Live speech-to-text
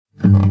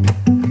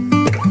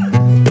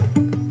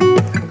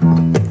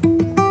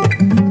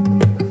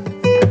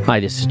Hi,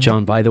 this is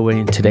John, by the way,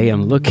 and today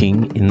I'm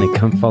looking in the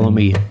Come Follow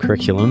Me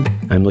curriculum.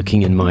 I'm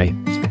looking in my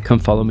Come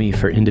Follow Me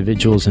for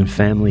Individuals and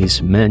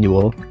Families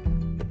manual,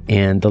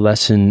 and the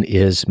lesson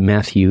is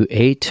Matthew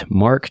 8,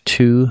 Mark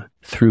 2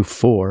 through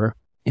 4,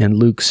 and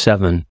Luke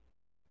 7.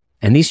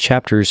 And these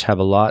chapters have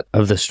a lot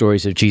of the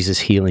stories of Jesus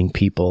healing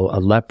people: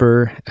 a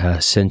leper,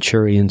 a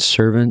centurion's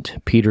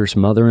servant, Peter's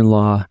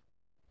mother-in-law,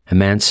 a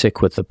man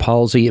sick with the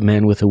palsy, a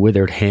man with a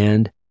withered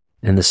hand,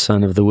 and the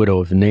son of the widow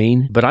of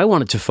Nain. But I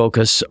wanted to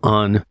focus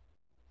on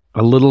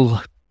a little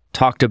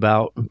talked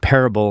about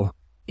parable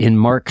in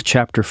Mark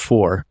chapter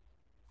 4,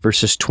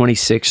 verses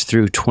 26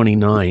 through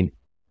 29.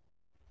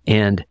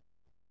 And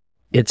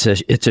it's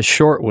a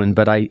short one,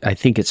 but I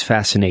think it's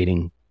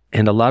fascinating.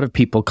 And a lot of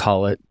people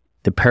call it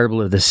the parable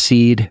of the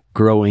seed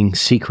growing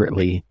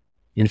secretly.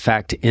 In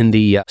fact, in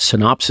the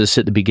synopsis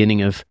at the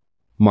beginning of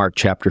Mark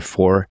chapter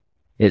 4,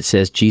 it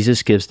says,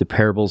 Jesus gives the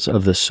parables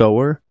of the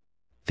sower,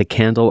 the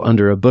candle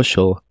under a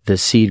bushel, the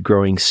seed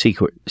growing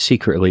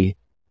secretly,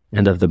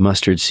 and of the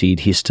mustard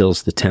seed he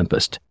stills the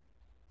tempest.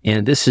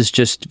 And this is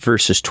just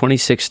verses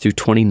 26 through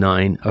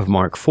 29 of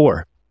Mark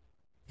 4.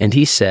 And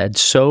he said,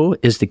 So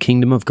is the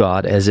kingdom of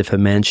God as if a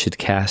man should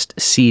cast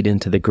seed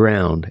into the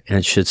ground,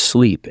 and should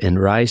sleep,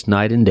 and rise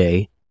night and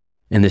day,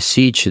 and the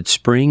seed should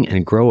spring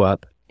and grow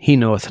up, he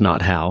knoweth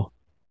not how.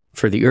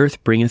 For the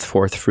earth bringeth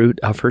forth fruit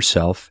of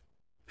herself,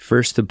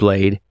 first the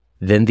blade,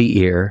 then the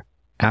ear,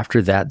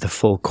 after that the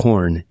full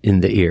corn in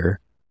the ear.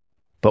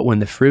 But when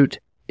the fruit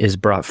is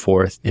brought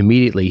forth,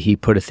 immediately he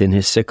putteth in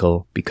his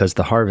sickle, because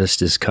the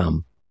harvest is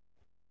come.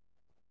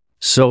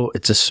 So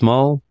it's a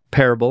small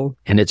parable,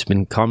 and it's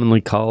been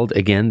commonly called,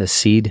 again, the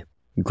seed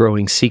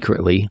growing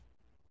secretly.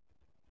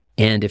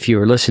 And if you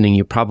were listening,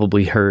 you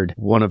probably heard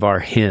one of our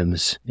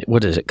hymns.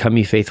 What is it? Come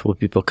ye faithful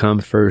people, come,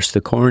 first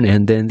the corn,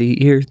 and then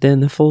the ear, then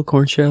the full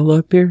corn shall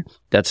appear.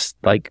 That's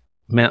like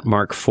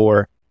Mark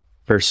 4,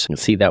 verse,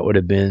 see, that would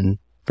have been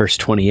verse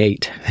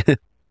 28.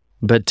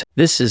 But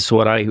this is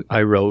what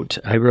I wrote.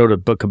 I wrote a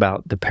book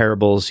about the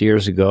parables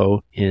years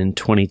ago in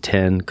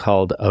 2010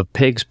 called Of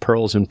Pigs,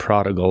 Pearls, and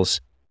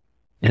Prodigals.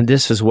 And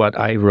this is what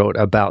I wrote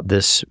about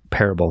this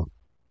parable.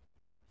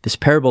 This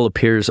parable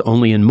appears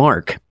only in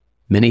Mark.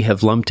 Many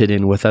have lumped it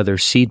in with other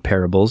seed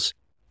parables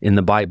in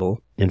the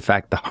Bible. In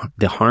fact,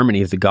 the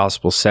Harmony of the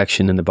Gospel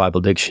section in the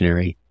Bible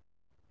Dictionary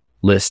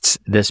lists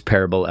this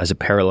parable as a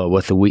parallel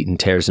with the wheat and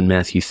tares in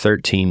Matthew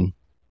 13.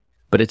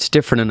 But it's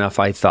different enough,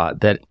 I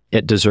thought, that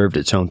it deserved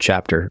its own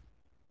chapter.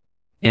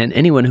 And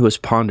anyone who has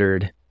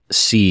pondered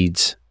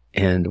seeds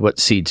and what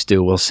seeds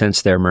do will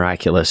sense their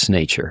miraculous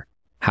nature.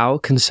 How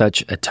can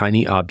such a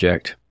tiny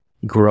object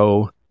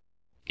grow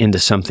into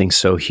something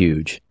so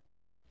huge?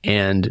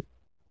 And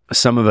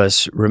some of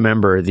us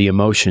remember the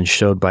emotion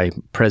showed by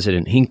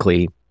President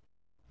Hinckley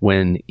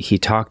when he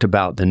talked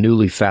about the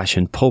newly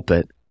fashioned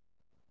pulpit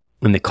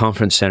in the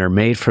conference center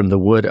made from the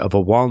wood of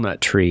a walnut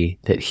tree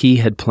that he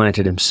had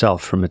planted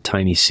himself from a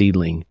tiny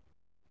seedling.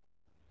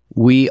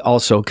 We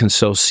also can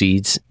sow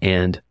seeds,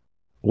 and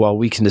while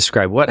we can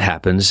describe what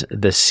happens,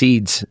 the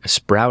seeds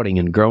sprouting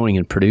and growing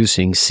and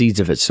producing seeds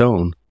of its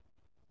own,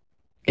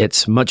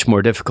 it's much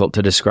more difficult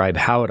to describe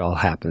how it all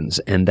happens,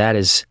 and that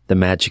is the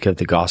magic of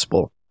the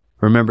gospel.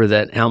 Remember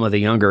that Alma the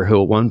Younger,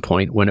 who at one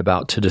point went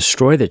about to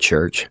destroy the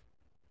church,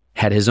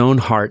 had his own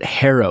heart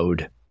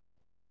harrowed,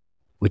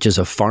 which is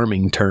a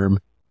farming term,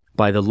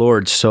 by the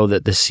Lord so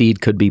that the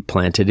seed could be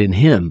planted in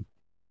him.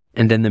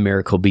 And then the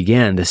miracle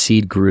began. The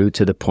seed grew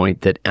to the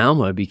point that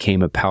Alma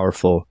became a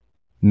powerful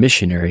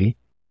missionary,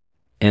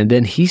 and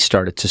then he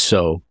started to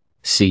sow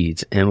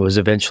seeds and was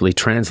eventually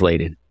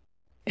translated.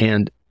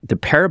 And the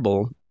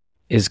parable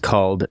is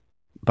called,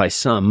 by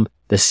some,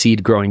 the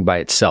seed growing by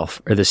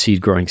itself, or the seed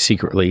growing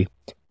secretly.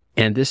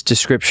 And this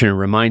description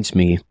reminds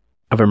me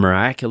of a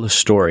miraculous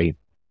story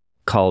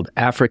called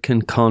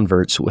African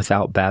Converts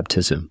Without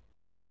Baptism.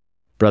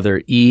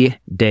 Brother E.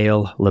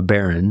 Dale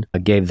LeBaron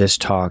gave this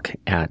talk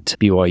at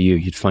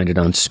BYU. You'd find it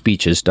on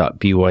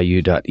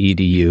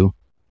speeches.byu.edu.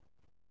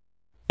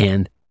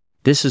 And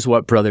this is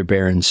what Brother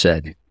Barron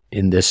said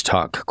in this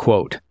talk,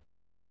 quote,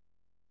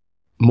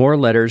 More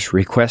letters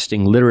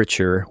requesting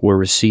literature were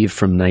received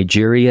from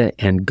Nigeria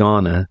and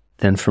Ghana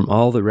than from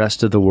all the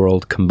rest of the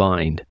world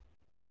combined.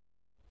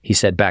 He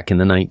said back in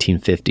the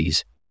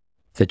 1950s.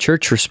 The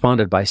church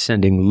responded by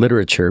sending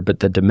literature, but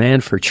the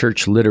demand for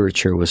church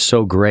literature was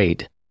so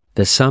great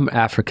that some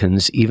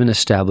Africans even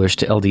established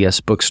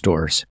LDS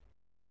bookstores.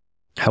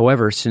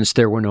 However, since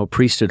there were no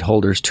priesthood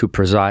holders to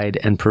preside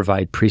and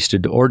provide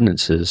priesthood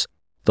ordinances,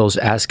 those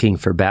asking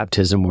for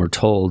baptism were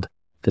told,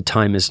 the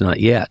time is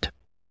not yet.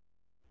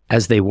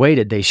 As they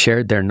waited, they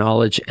shared their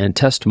knowledge and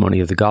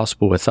testimony of the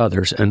gospel with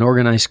others and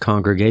organized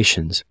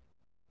congregations.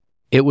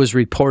 It was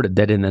reported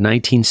that in the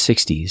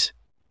 1960s,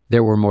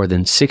 there were more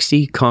than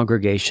 60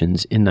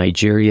 congregations in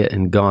Nigeria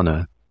and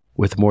Ghana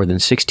with more than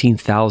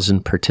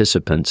 16,000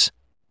 participants,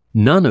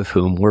 none of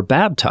whom were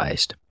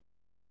baptized.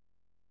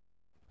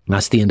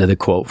 That's the end of the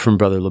quote from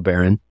Brother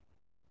LeBaron.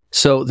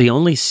 So the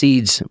only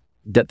seeds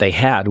that they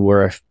had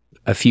were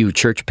a few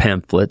church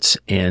pamphlets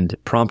and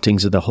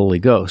promptings of the Holy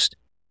Ghost.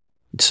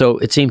 So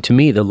it seemed to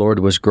me the Lord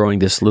was growing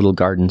this little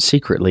garden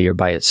secretly or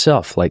by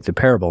itself, like the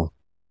parable,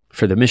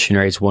 for the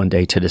missionaries one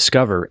day to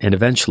discover, and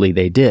eventually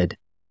they did.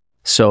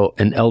 So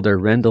an elder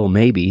Rendell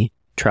Mabey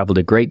traveled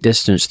a great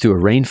distance through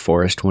a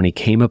rainforest when he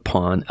came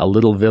upon a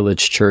little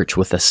village church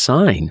with a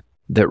sign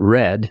that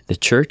read, "The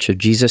Church of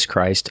Jesus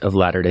Christ of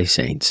Latter-day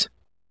Saints."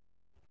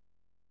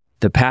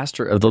 The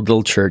pastor of the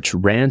little church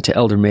ran to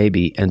Elder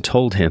Mabey and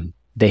told him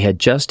they had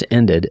just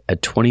ended a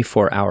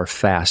 24-hour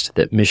fast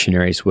that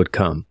missionaries would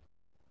come.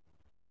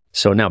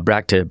 So now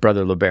back to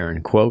Brother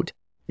LeBaron, quote,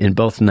 "In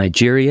both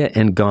Nigeria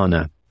and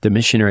Ghana, the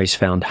missionaries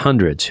found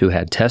hundreds who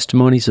had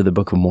testimonies of the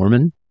Book of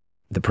Mormon,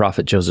 the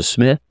prophet Joseph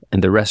Smith,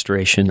 and the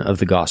restoration of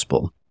the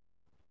gospel.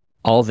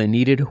 All they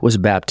needed was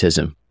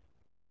baptism.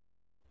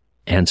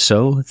 And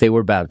so they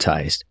were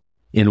baptized.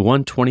 In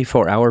one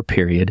 24-hour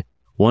period,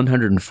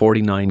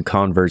 149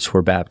 converts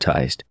were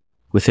baptized.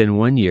 Within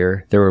 1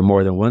 year, there were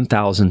more than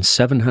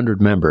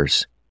 1,700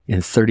 members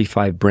in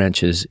 35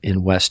 branches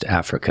in West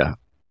Africa."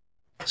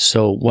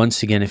 So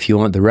once again, if you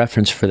want the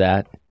reference for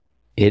that,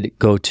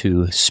 go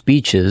to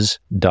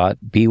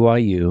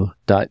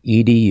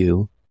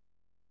speeches.byu.edu,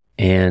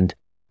 and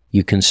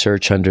you can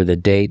search under the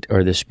date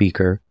or the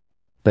speaker,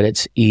 but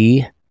it's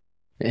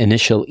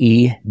initial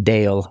E.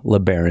 Dale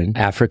LeBaron,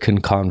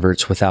 African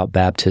Converts Without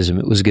Baptism.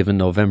 It was given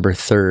November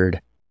 3rd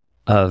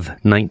of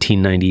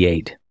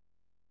 1998.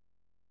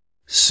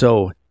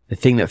 So the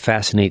thing that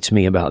fascinates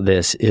me about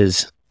this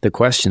is the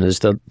question is,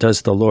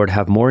 does the Lord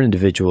have more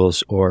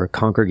individuals or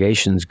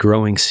congregations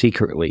growing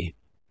secretly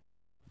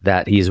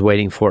that He's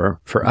waiting for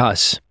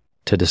us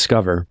to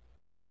discover?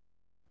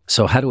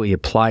 So how do we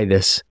apply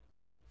this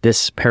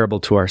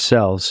parable to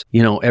ourselves?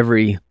 You know,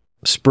 every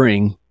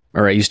spring,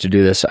 or I used to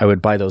do this, I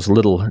would buy those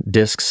little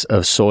discs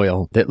of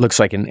soil that looks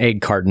like an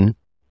egg carton,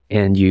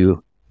 and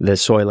the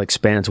soil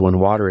expands when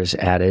water is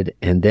added,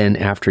 and then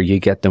after you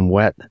get them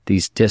wet,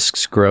 these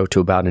discs grow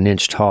to about an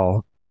inch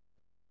tall,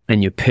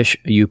 and you push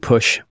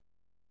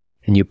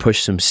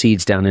some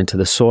seeds down into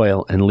the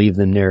soil and leave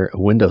them near a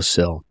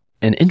windowsill.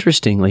 And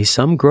interestingly,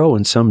 some grow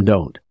and some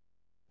don't.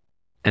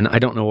 And I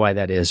don't know why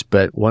that is,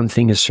 but one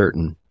thing is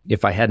certain.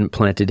 If I hadn't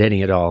planted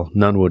any at all,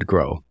 none would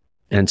grow.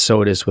 And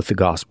so it is with the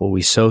gospel.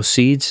 We sow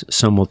seeds,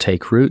 some will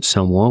take root,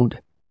 some won't,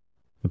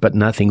 but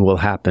nothing will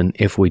happen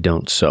if we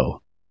don't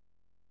sow.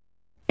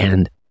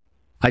 And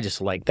I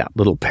just like that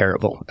little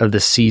parable of the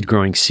seed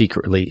growing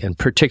secretly, and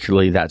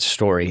particularly that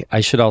story.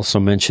 I should also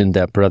mention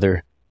that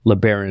Brother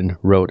LeBaron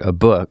wrote a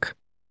book,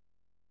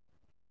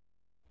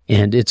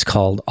 and it's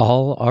called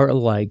All Are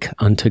Alike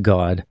Unto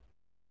God,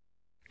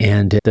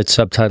 and that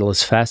subtitle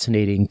is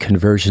Fascinating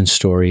Conversion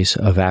Stories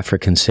of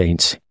African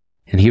Saints.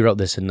 And he wrote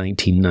this in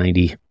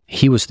 1990.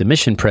 He was the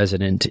mission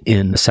president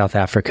in South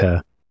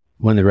Africa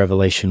when the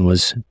revelation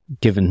was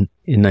given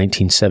in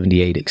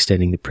 1978,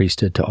 extending the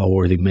priesthood to all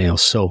worthy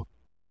males. So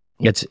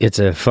it's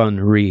a fun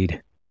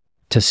read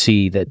to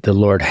see that the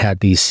Lord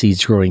had these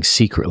seeds growing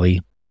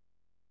secretly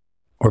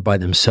or by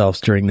themselves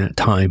during that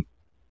time.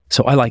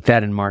 So I like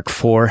that in Mark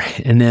 4.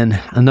 And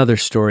then another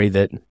story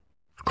that,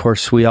 of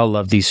course, we all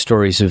love these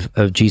stories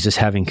of Jesus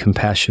having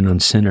compassion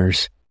on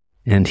sinners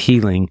and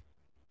healing.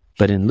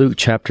 But in Luke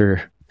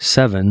chapter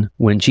 7,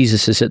 when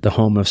Jesus is at the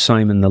home of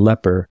Simon the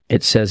leper,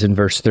 it says in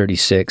verse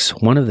 36,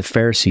 "One of the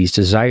Pharisees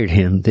desired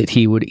him that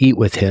he would eat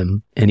with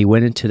him, and he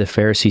went into the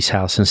Pharisee's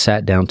house and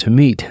sat down to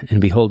meat.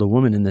 And behold, a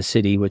woman in the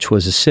city, which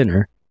was a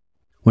sinner,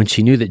 when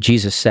she knew that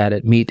Jesus sat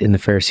at meat in the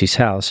Pharisee's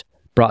house,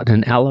 brought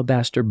an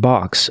alabaster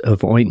box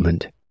of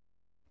ointment."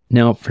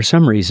 Now, for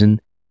some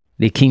reason,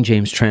 the King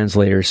James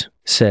translators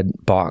said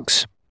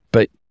box,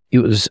 but it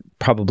was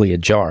probably a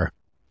jar.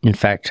 In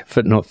fact,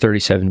 footnote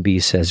 37b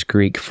says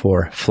Greek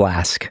for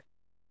flask.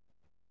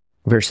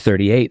 Verse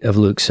 38 of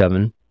Luke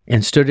 7,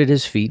 "And stood at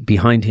his feet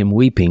behind him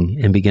weeping,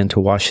 and began to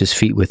wash his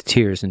feet with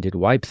tears, and did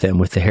wipe them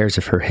with the hairs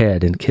of her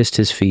head, and kissed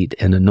his feet,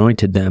 and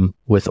anointed them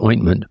with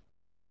ointment.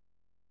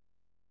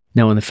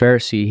 Now when the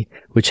Pharisee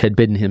which had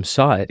bidden him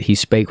saw it, he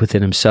spake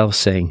within himself,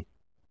 saying,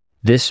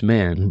 This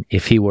man,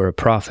 if he were a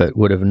prophet,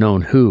 would have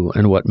known who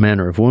and what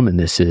manner of woman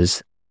this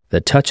is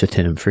that toucheth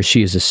him, for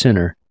she is a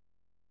sinner.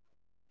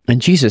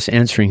 And Jesus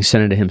answering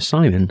said unto him,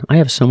 Simon, I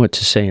have somewhat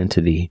to say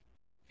unto thee.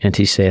 And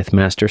he saith,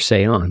 Master,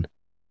 say on.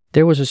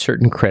 There was a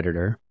certain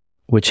creditor,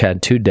 which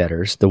had 2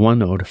 debtors, the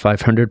one owed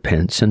 500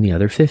 pence, and the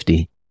other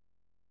 50.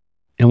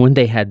 And when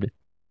they had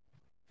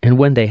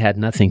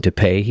nothing to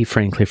pay, he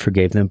frankly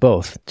forgave them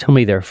both. Tell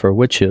me therefore,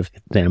 which of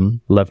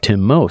them loved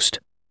him most?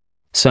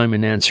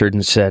 Simon answered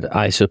and said,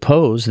 I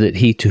suppose that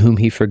he to whom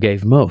he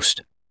forgave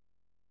most.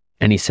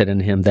 And he said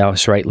unto him, Thou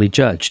hast rightly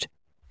judged.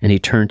 And he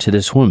turned to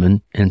this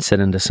woman, and said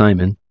unto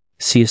Simon,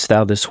 Seest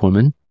thou this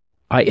woman?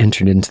 I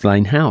entered into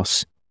thine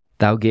house.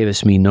 Thou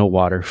gavest me no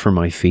water for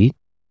my feet,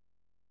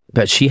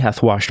 but she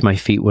hath washed my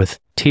feet with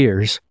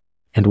tears,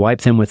 and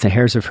wiped them with the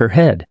hairs of her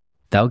head.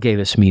 Thou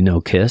gavest me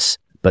no kiss,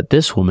 but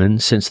this woman,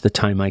 since the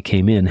time I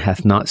came in,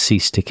 hath not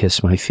ceased to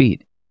kiss my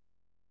feet.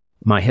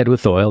 My head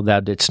with oil thou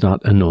didst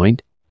not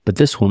anoint, but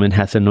this woman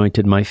hath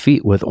anointed my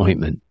feet with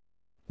ointment.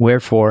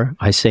 Wherefore,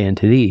 I say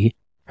unto thee,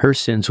 Her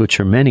sins, which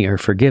are many, are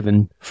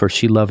forgiven, for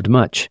she loved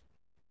much.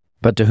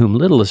 But to whom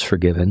little is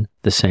forgiven,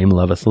 the same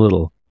loveth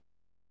little.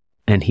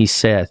 And he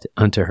said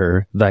unto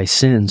her, Thy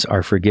sins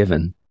are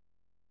forgiven.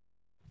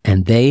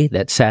 And they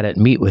that sat at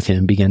meat with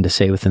him began to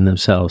say within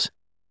themselves,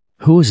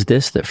 Who is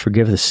this that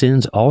forgiveth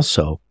sins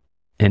also?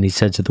 And he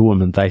said to the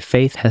woman, Thy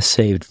faith hath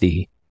saved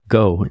thee.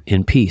 Go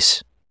in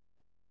peace.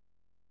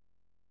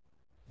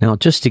 Now,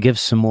 just to give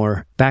some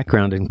more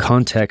background and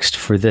context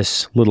for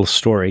this little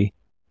story,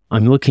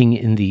 I'm looking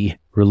in the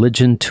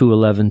Religion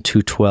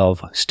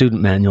 211-212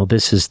 student manual.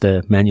 This is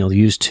the manual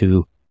used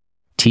to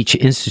teach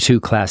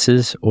Institute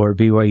classes or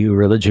BYU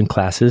religion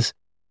classes,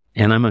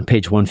 and I'm on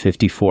page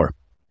 154.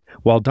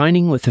 While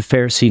dining with a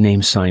Pharisee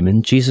named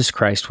Simon, Jesus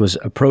Christ was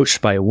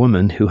approached by a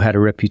woman who had a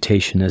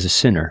reputation as a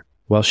sinner.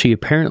 While she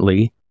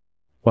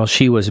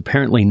was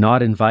apparently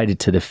not invited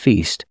to the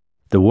feast,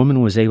 the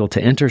woman was able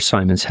to enter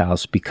Simon's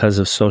house because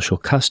of social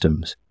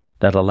customs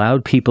that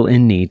allowed people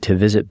in need to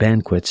visit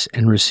banquets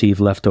and receive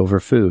leftover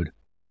food.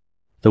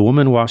 The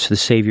woman washed the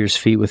Savior's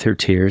feet with her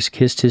tears,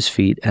 kissed his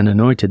feet, and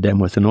anointed them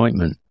with an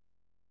ointment.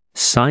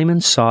 Simon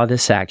saw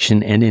this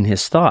action and in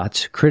his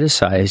thoughts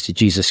criticized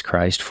Jesus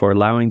Christ for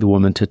allowing the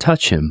woman to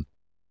touch him.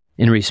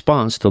 In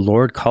response, the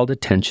Lord called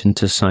attention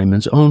to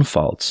Simon's own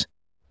faults.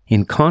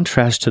 In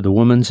contrast to the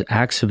woman's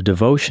acts of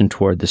devotion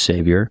toward the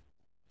Savior,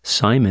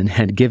 Simon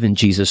had given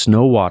Jesus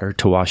no water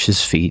to wash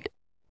his feet,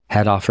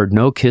 had offered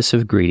no kiss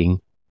of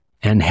greeting,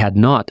 and had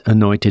not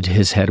anointed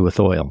his head with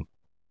oil.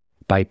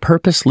 By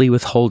purposely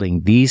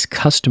withholding these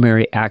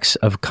customary acts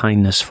of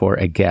kindness for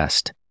a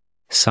guest,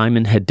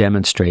 Simon had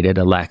demonstrated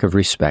a lack of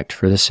respect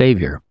for the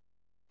Savior.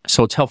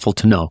 So it's helpful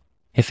to know,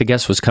 if a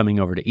guest was coming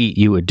over to eat,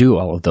 you would do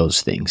all of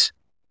those things.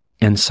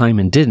 And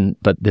Simon didn't,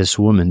 but this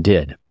woman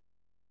did.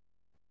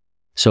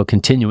 So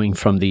continuing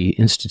from the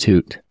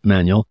Institute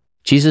manual,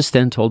 Jesus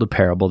then told a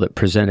parable that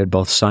presented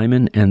both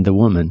Simon and the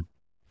woman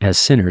as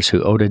sinners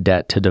who owed a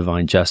debt to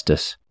divine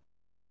justice.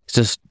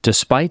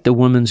 Despite the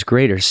woman's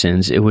greater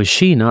sins, it was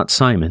she, not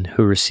Simon,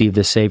 who received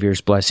the Savior's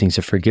blessings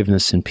of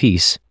forgiveness and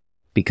peace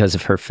because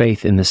of her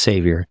faith in the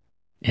Savior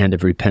and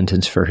of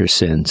repentance for her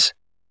sins.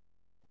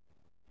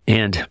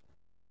 And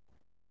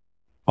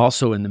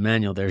also in the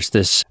manual, there's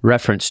this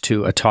reference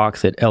to a talk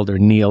that Elder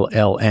Neil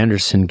L.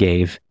 Anderson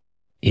gave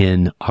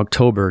in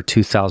October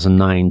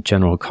 2009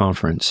 General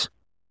Conference.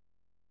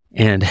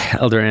 And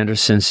Elder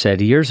Anderson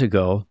said, Years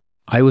ago,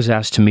 I was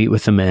asked to meet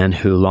with a man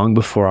who, long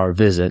before our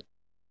visit,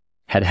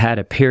 had had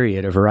a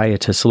period of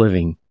riotous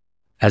living.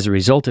 As a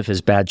result of his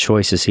bad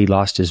choices, he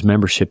lost his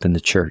membership in the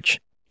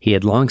church. He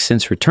had long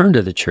since returned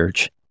to the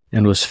church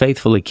and was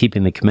faithfully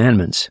keeping the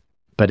commandments,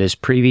 but his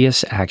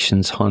previous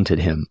actions haunted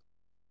him.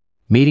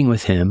 Meeting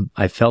with him,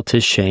 I felt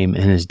his shame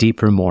and his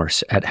deep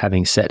remorse at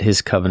having set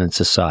his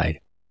covenants aside.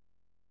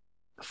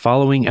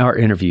 Following our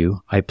interview,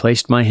 I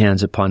placed my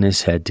hands upon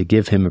his head to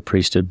give him a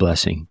priesthood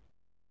blessing.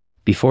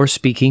 Before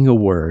speaking a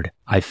word,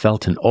 I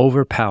felt an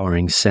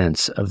overpowering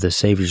sense of the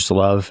Savior's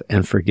love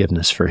and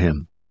forgiveness for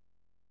him.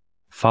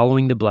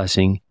 Following the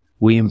blessing,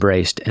 we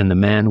embraced and the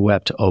man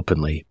wept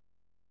openly.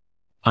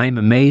 I am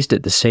amazed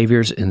at the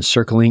Savior's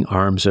encircling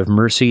arms of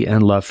mercy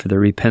and love for the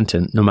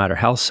repentant, no matter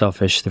how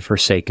selfish the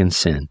forsaken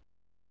sin.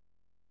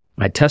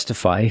 I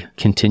testify,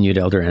 continued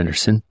Elder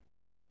Anderson,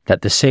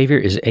 that the Savior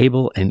is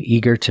able and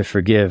eager to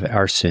forgive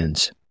our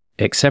sins.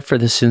 Except for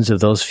the sins of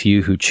those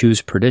few who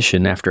choose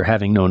perdition after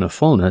having known a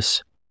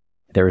fullness,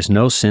 there is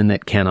no sin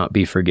that cannot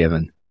be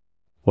forgiven.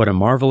 What a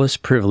marvelous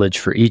privilege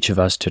for each of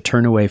us to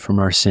turn away from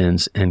our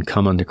sins and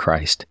come unto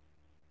Christ.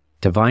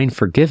 Divine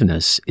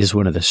forgiveness is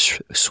one of the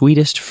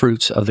sweetest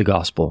fruits of the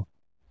gospel,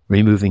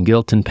 removing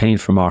guilt and pain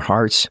from our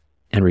hearts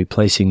and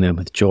replacing them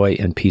with joy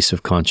and peace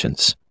of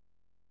conscience.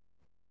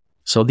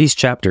 So these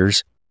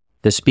chapters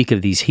that speak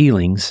of these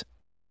healings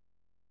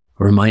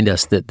remind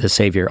us that the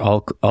Savior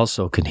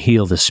also can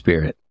heal the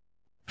spirit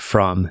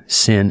from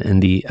sin and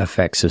the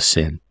effects of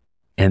sin,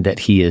 and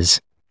that he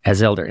is,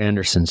 as Elder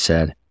Anderson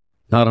said,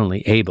 not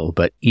only able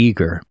but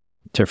eager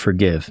to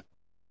forgive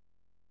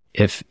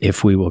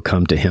if we will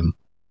come to him.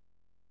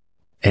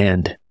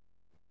 And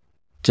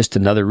just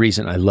another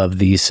reason I love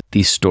these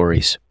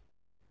stories.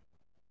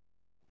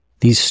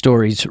 These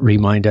stories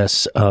remind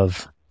us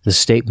of the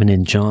statement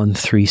in John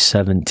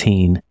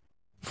 3:17,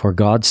 For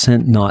God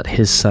sent not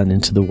his Son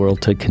into the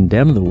world to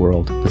condemn the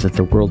world, but that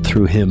the world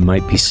through him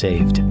might be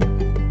saved.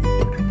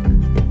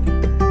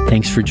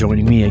 Thanks for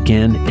joining me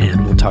again,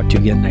 and we'll talk to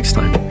you again next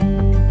time.